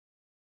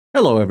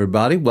Hello,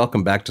 everybody.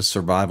 Welcome back to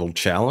Survival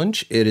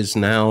Challenge. It is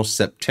now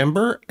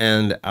September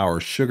and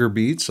our sugar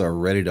beets are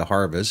ready to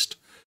harvest.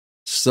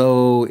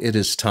 So it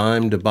is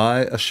time to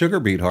buy a sugar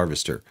beet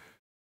harvester.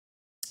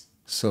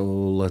 So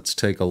let's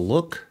take a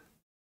look.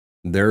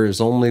 There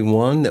is only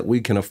one that we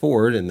can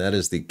afford, and that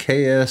is the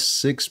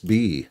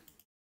KS6B.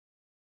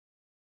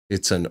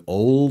 It's an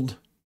old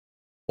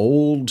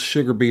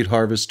sugar beet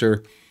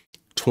harvester,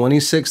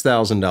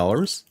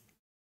 $26,000.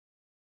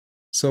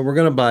 So we're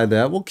going to buy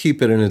that. We'll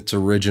keep it in its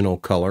original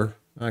color.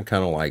 I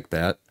kind of like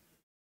that.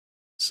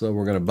 So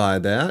we're going to buy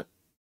that.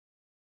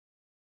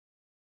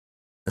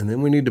 And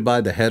then we need to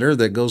buy the header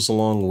that goes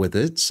along with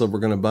it. So we're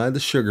going to buy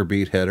the sugar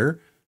beet header.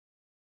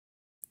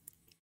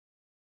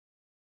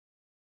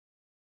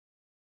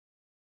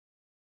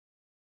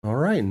 All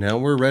right, now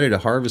we're ready to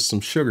harvest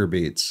some sugar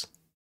beets.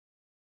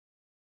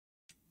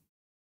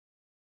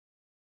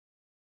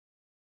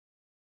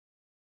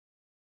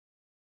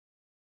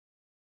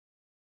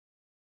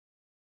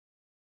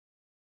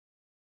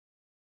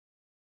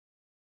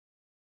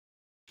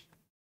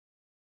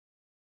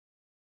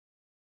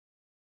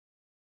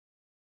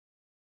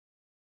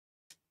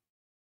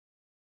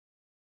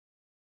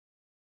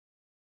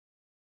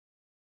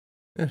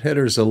 That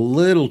header's a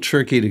little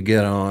tricky to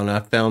get on. I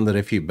found that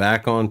if you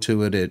back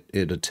onto it,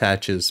 it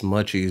attaches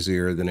much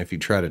easier than if you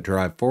try to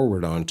drive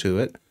forward onto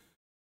it.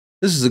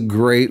 This is a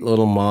great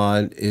little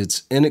mod.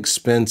 It's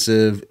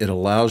inexpensive. It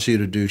allows you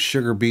to do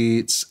sugar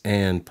beets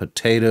and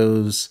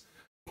potatoes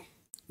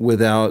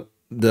without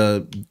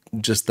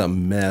just the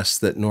mess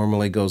that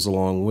normally goes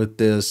along with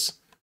this.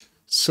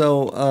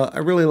 So I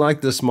really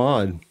like this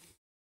mod.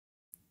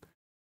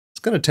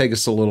 It's going to take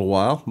us a little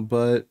while,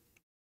 but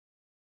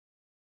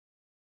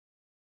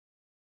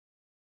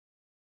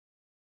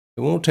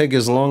it won't take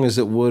as long as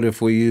it would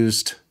if we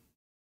used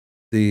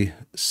the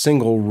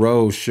single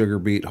row sugar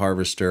beet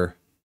harvester.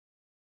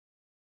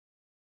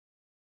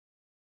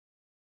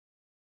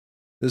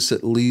 This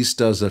at least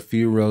does a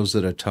few rows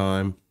at a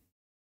time.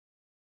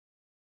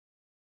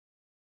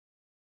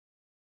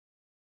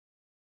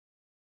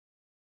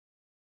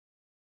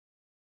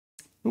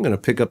 I'm going to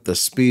pick up the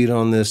speed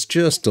on this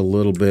just a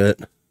little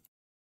bit.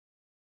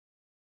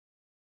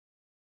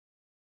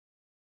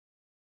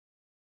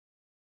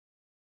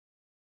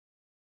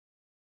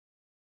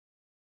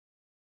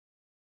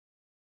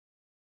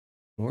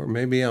 Or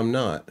maybe I'm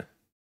not.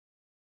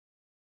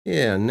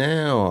 Yeah,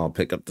 now I'll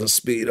pick up the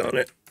speed on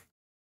it.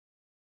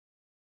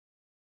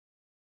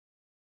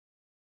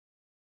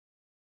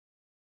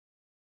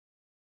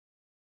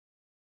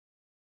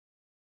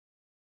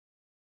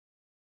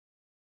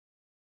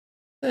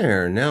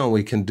 There, now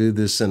we can do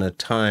this in a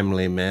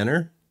timely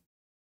manner.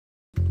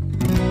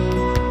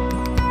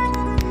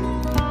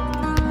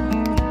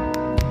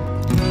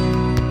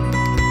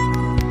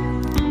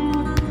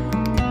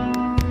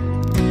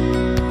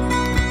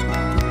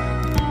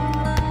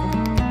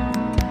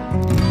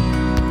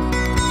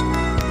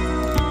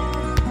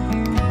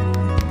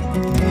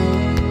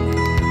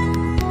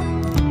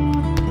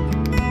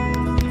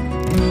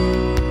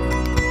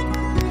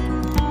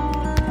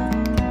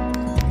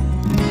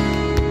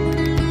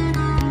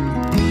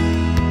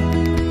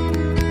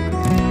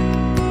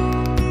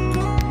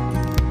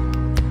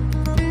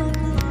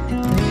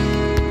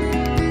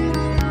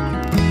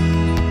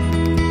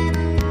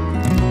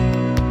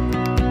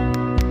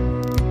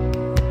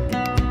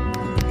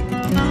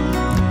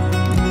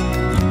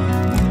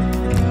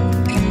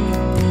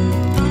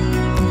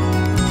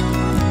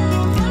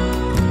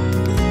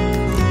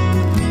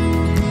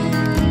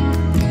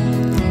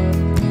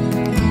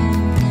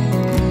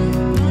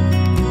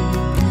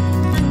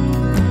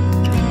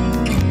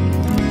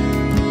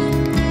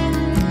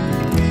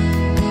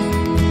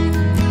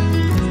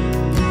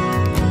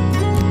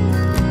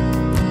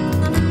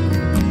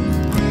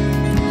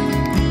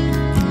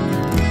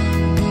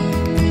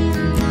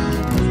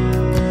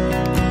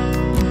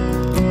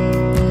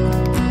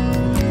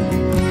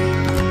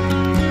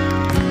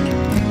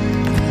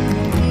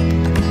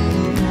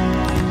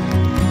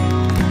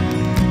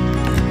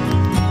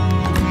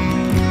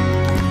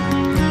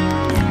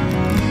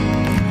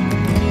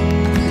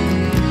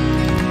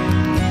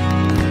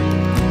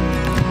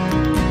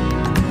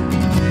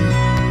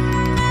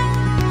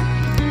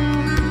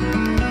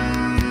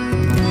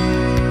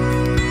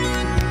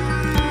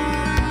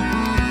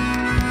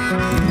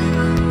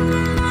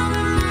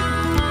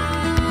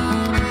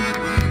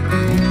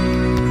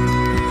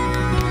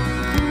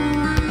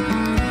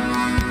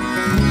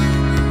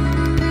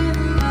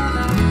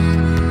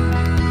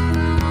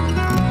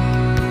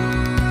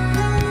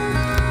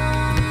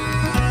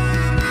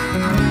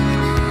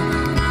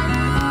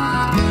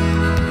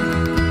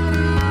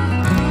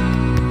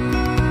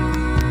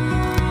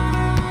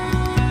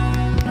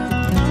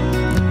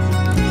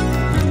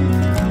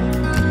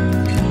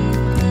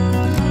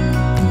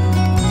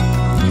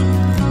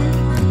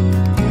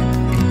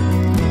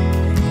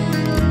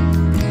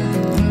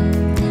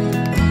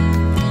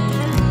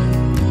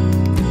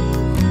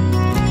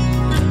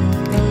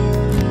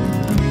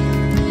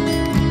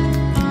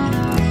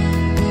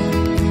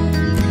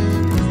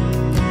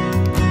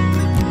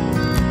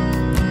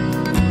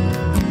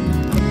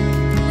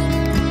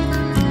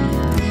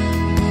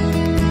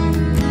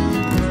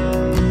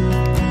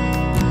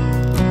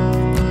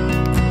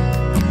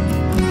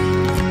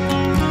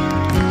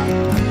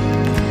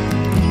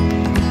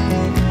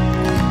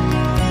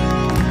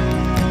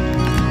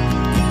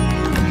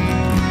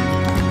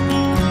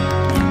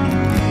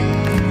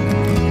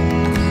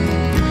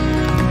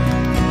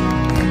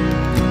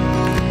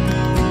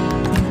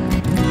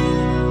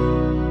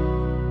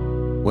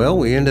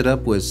 we ended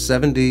up with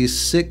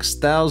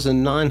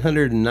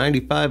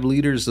 76,995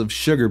 liters of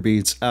sugar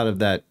beets out of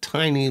that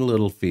tiny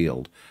little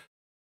field.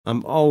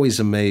 I'm always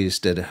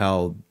amazed at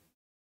how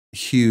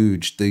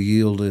huge the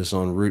yield is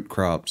on root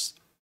crops.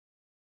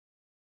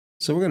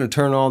 So we're going to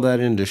turn all that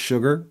into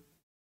sugar,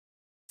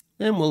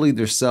 and we'll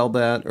either sell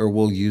that or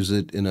we'll use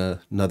it in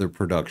another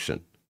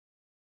production.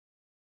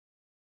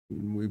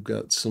 We've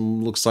got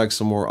some, looks like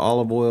some more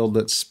olive oil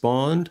that's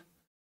spawned.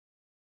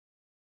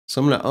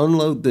 So I'm going to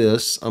unload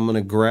this. I'm going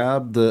to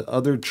grab the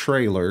other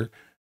trailer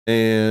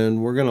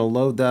and we're going to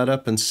load that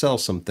up and sell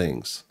some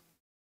things.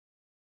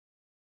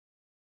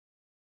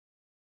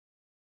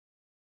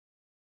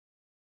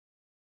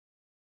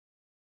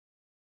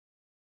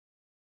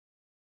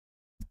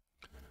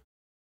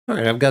 All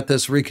right, I've got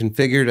this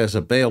reconfigured as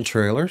a bale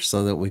trailer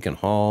so that we can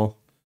haul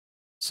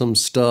some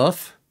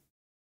stuff.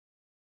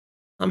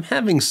 I'm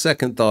having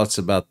second thoughts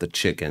about the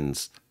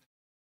chickens.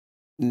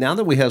 Now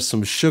that we have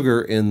some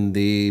sugar in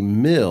the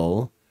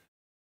mill,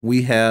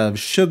 we have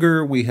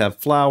sugar, we have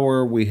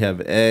flour, we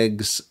have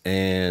eggs,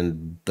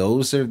 and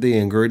those are the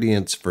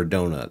ingredients for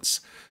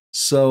donuts.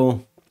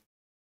 So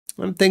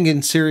I'm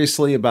thinking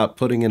seriously about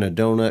putting in a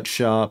donut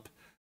shop.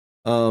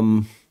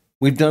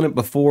 We've done it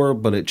before,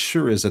 but it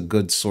sure is a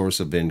good source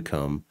of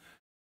income,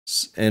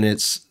 and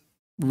it's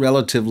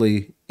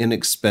relatively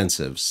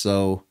inexpensive.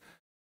 So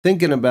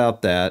thinking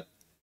about that.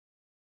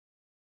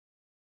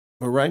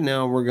 But right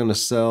now we're going to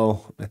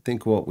sell, I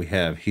think, what we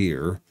have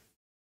here,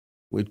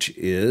 which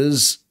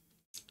is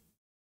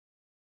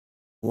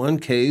 1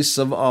 case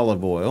of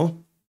olive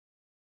oil.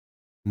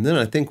 And then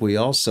I think we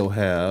also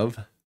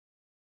have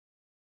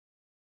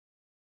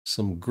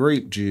some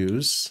grape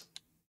juice.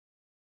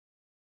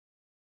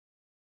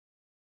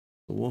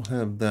 So we'll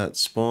have that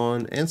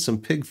spawn and some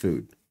pig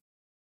food.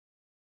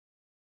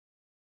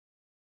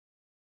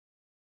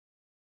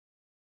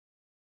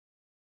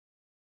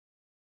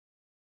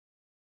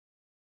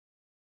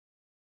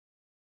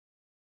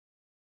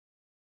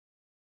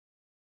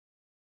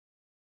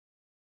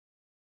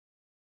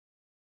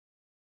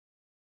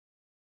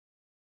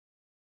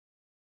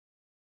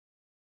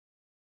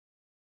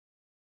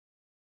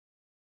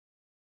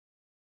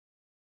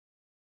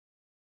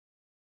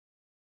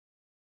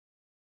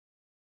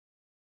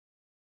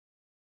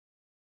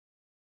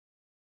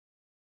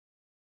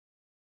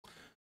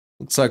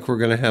 Looks like we're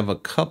going to have a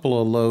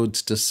couple of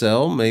loads to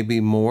sell, maybe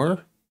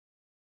more.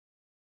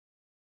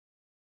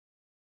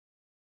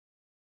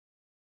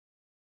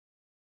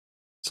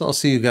 So I'll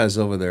see you guys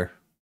over there.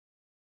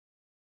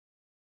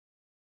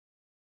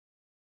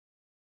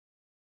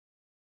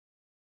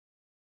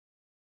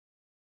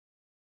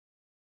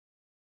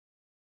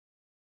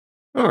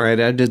 All right,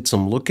 I did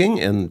some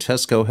looking, and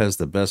Tesco has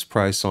the best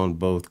price on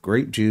both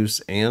grape juice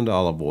and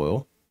olive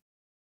oil.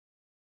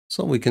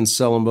 So we can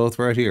sell them both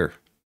right here.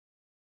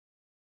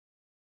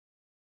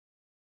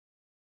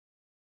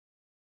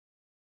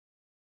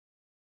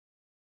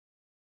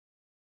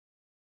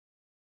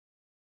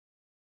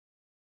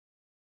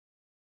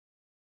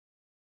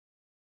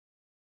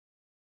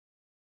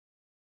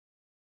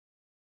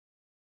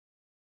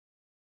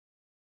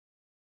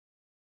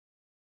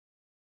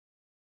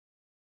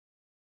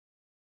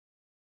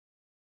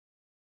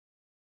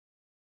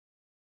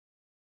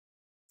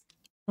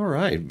 All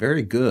right,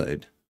 very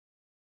good.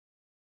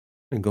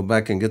 And go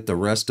back and get the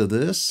rest of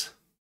this.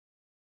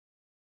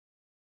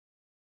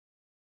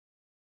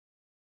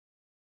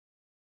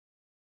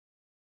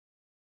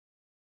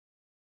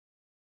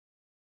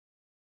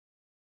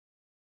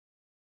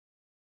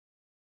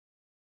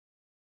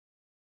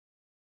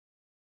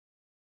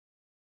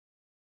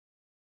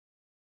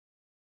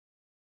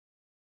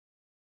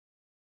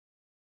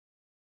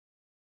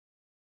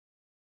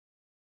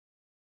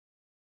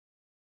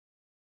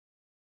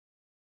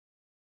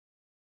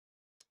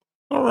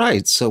 All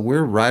right, so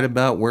we're right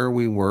about where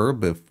we were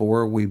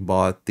before we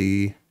bought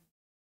the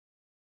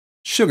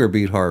sugar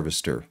beet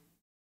harvester.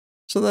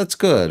 So that's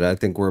good. I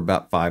think we're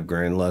about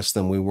 $5,000 less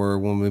than we were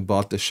when we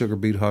bought the sugar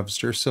beet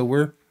harvester. So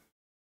we're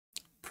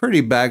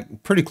pretty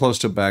close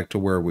to back to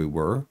where we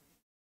were.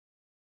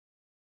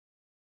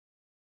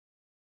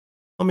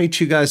 I'll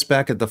meet you guys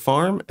back at the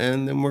farm,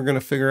 and then we're going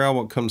to figure out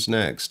what comes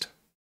next.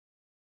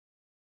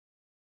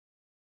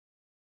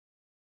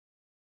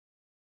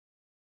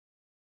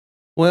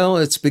 Well,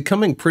 it's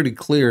becoming pretty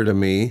clear to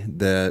me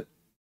that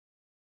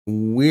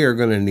we are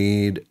going to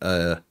need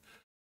a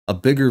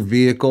bigger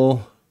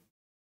vehicle,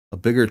 a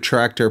bigger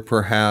tractor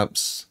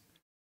perhaps,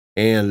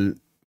 and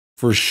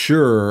for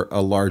sure a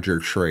larger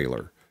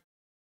trailer.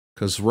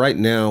 Because right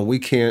now we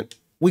can't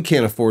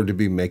afford to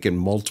be making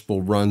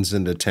multiple runs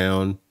into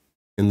town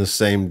in the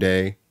same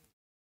day.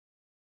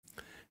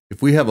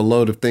 If we have a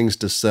load of things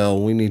to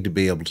sell, we need to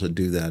be able to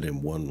do that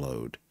in one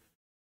load.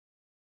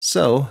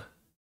 So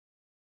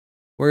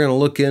we're going to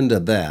look into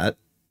that.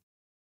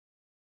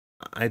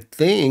 I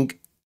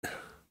think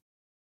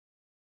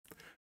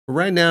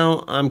right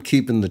now I'm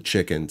keeping the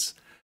chickens.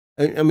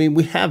 I mean,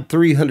 we have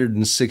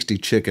 360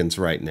 chickens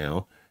right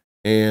now,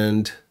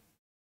 and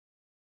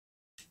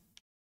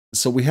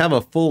so we have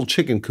a full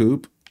chicken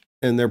coop,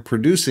 and they're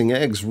producing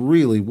eggs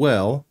really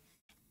well.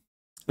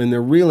 And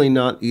they're really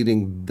not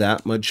eating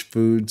that much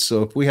food.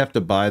 So if we have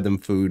to buy them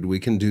food, we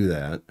can do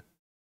that.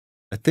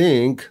 I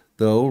think,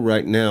 though,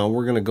 right now,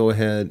 we're going to go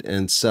ahead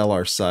and sell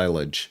our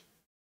silage.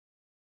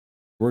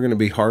 We're going to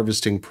be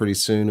harvesting pretty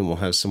soon, and we'll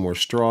have some more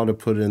straw to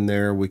put in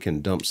there. We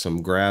can dump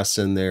some grass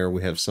in there.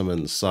 We have some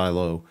in the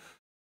silo.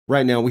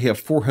 Right now, we have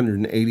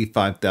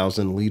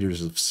 485,000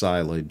 liters of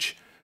silage,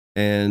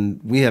 and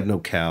we have no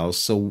cows,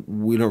 so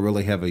we don't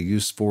really have a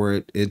use for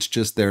it. It's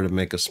just there to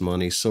make us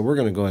money, so we're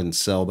going to go ahead and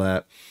sell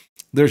that.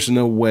 There's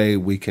no way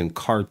we can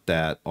cart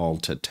that all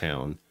to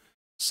town,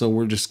 so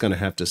we're just going to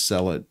have to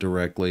sell it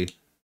directly.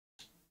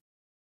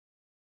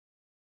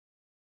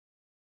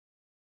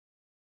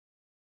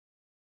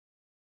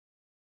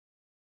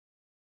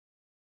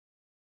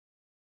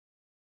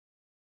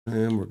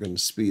 And we're going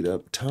to speed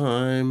up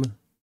time.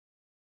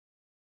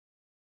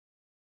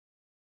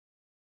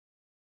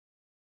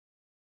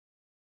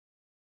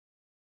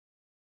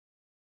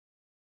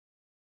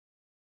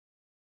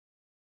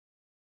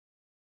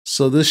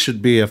 So this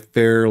should be a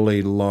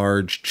fairly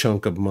large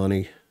chunk of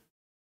money.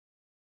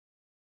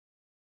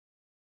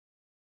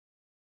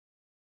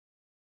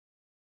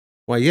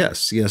 Why,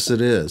 yes,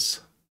 it is.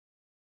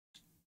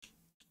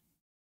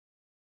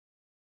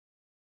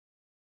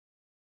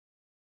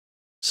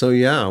 So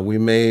yeah, we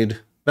made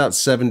about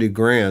 70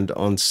 grand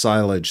on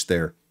silage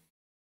there.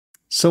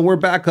 So we're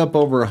back up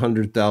over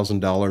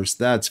 $100,000.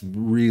 That's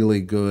really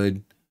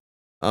good.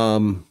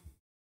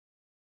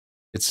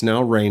 It's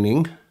now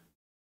raining.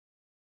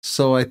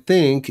 So I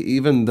think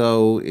even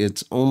though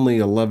it's only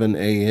 11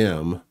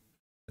 a.m.,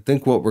 I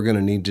think what we're going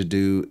to need to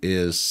do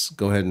is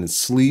go ahead and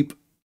sleep.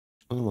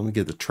 Oh, let me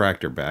get the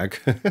tractor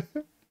back.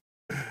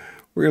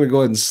 We're going to go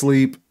ahead and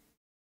sleep.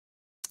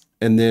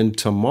 And then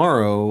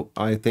tomorrow,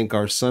 I think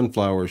our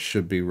sunflowers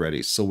should be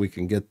ready. So we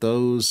can get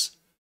those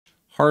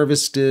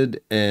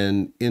harvested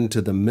and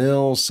into the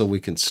mill so we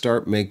can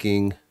start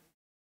making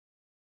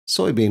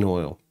soybean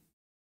oil.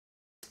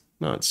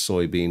 Not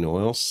soybean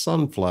oil,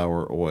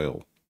 sunflower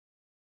oil.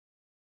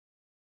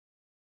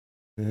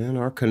 And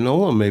our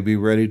canola may be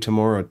ready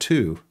tomorrow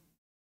too.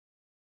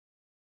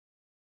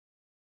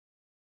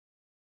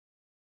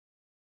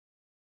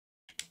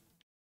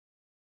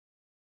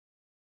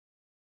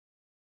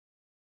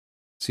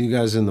 See you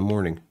guys in the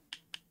morning.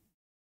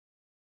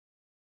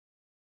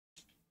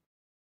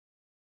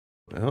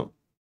 Well,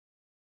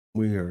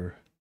 we are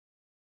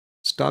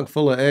stock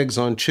full of eggs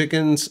on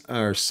chickens.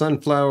 Our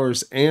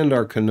sunflowers and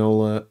our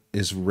canola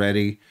is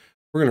ready.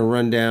 We're going to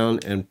run down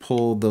and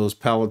pull those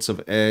pallets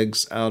of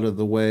eggs out of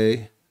the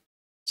way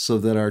so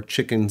that our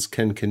chickens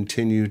can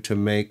continue to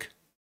make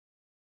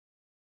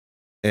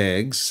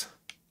eggs.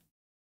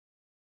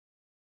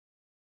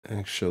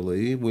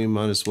 Actually, we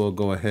might as well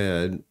go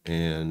ahead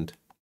and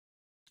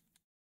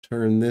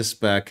turn this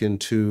back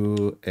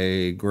into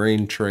a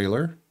grain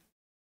trailer.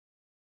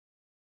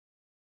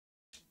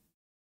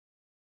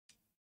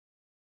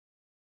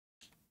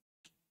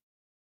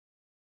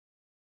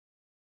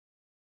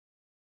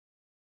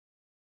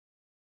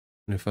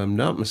 And if I'm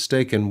not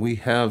mistaken, we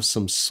have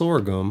some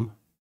sorghum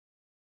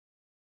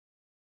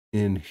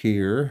in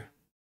here.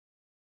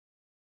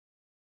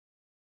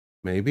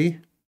 Maybe?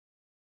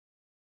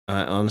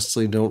 I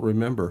honestly don't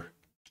remember.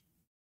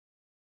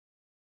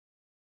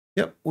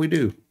 Yep, we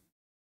do.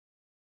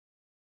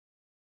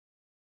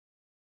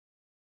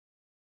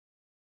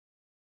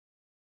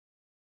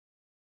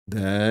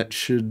 That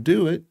should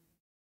do it.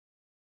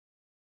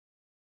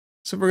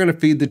 So we're going to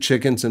feed the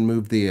chickens and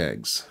move the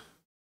eggs.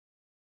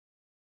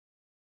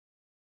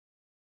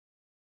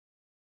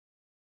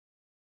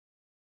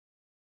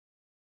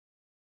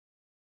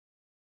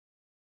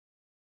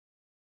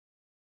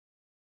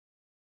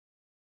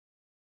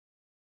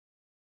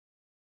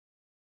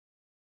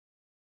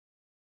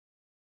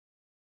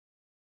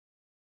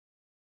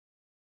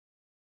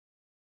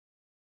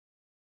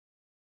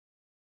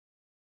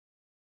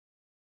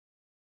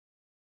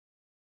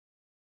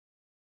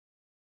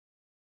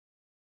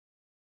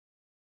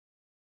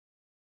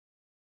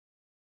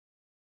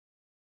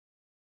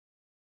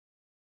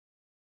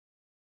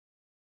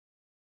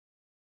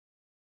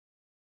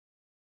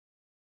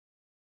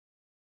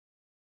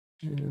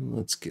 And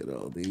let's get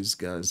all these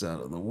guys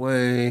out of the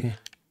way.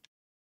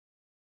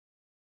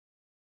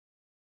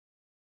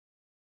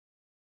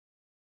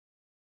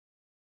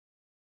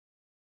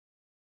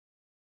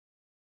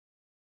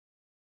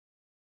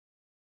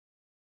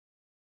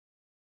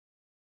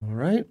 All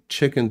right,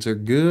 chickens are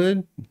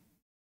good.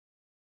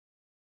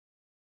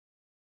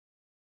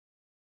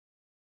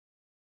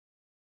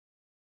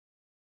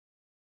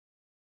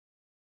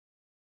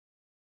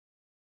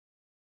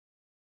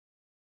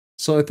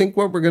 So I think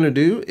what we're going to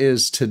do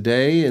is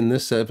today in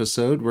this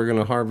episode, we're going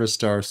to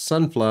harvest our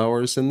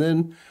sunflowers and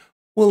then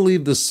we'll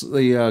leave the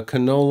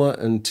canola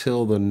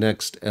until the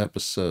next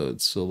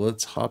episode. So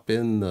let's hop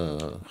in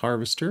the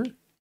harvester.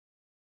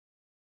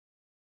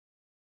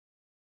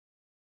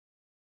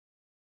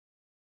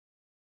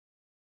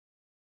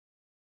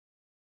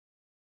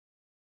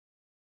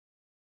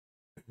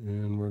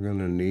 And we're going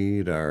to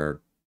need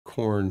our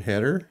corn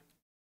header.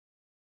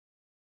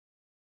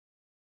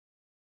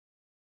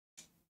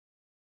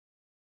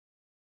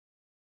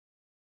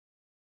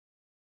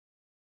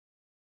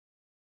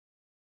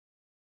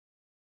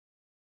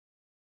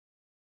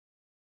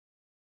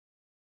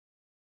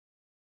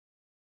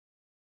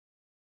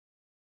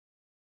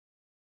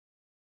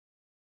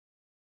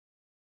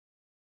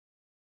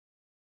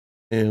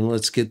 And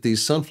let's get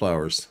these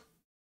sunflowers.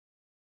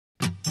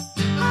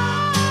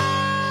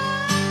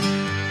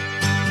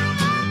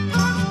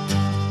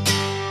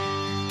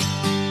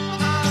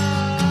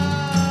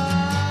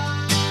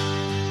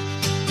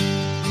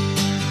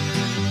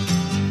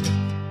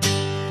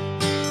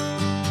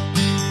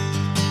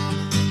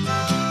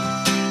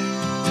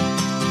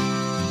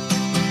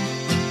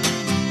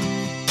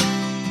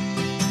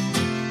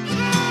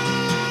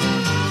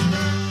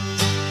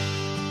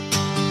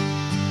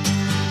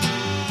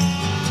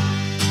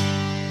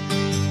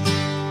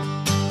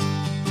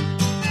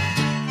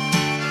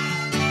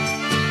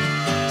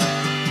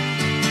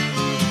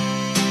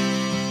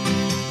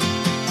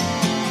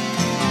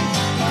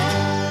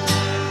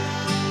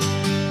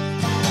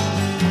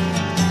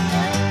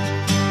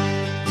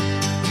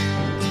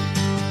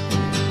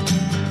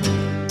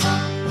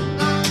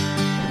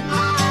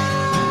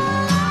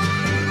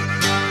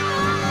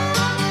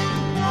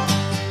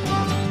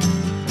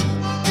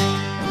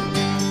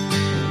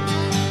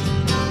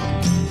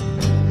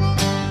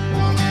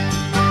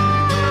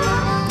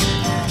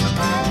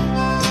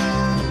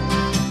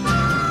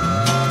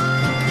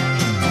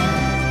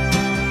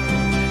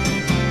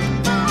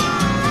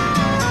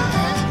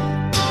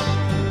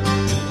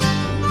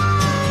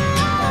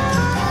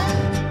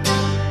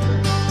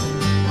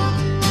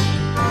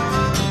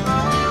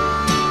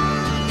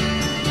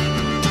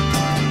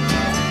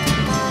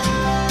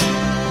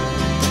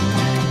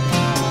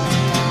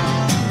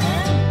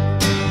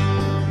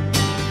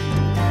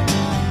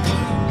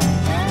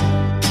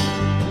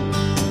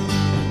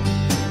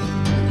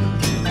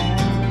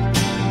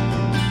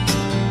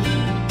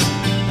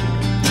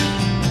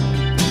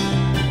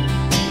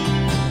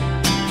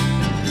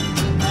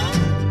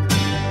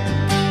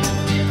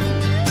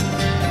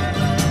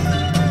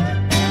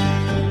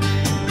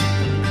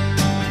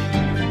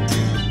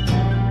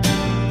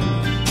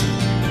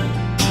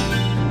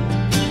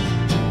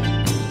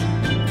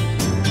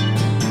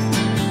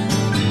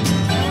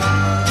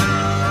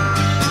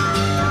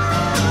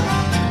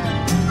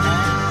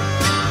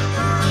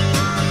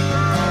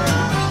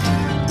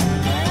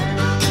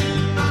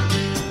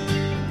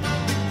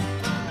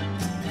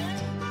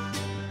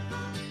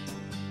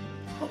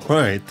 All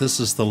right, this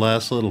is the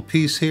last little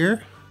piece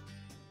here.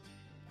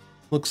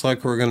 Looks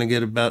like we're going to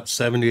get about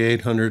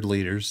 7,800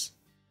 liters.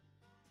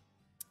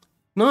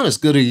 Not as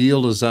good a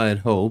yield as I had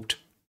hoped,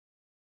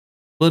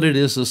 but it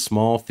is a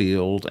small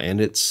field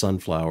and it's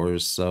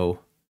sunflowers,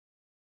 so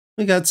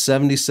we got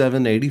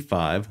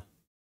 77.85.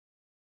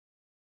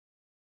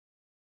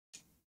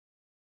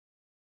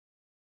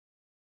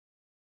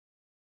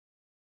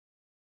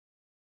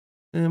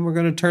 And we're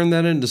going to turn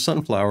that into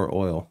sunflower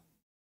oil.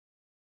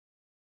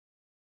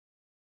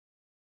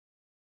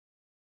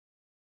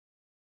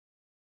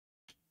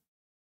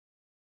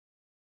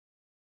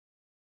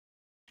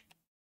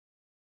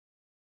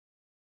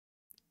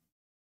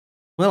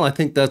 Well, I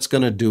think that's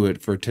going to do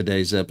it for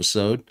today's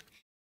episode.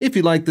 If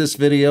you like this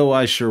video,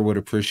 I sure would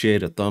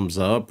appreciate a thumbs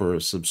up or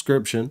a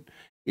subscription.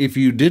 If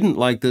you didn't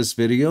like this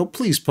video,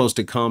 please post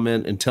a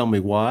comment and tell me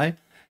why.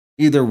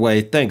 Either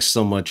way, thanks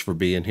so much for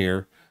being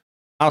here.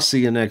 I'll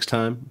see you next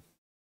time.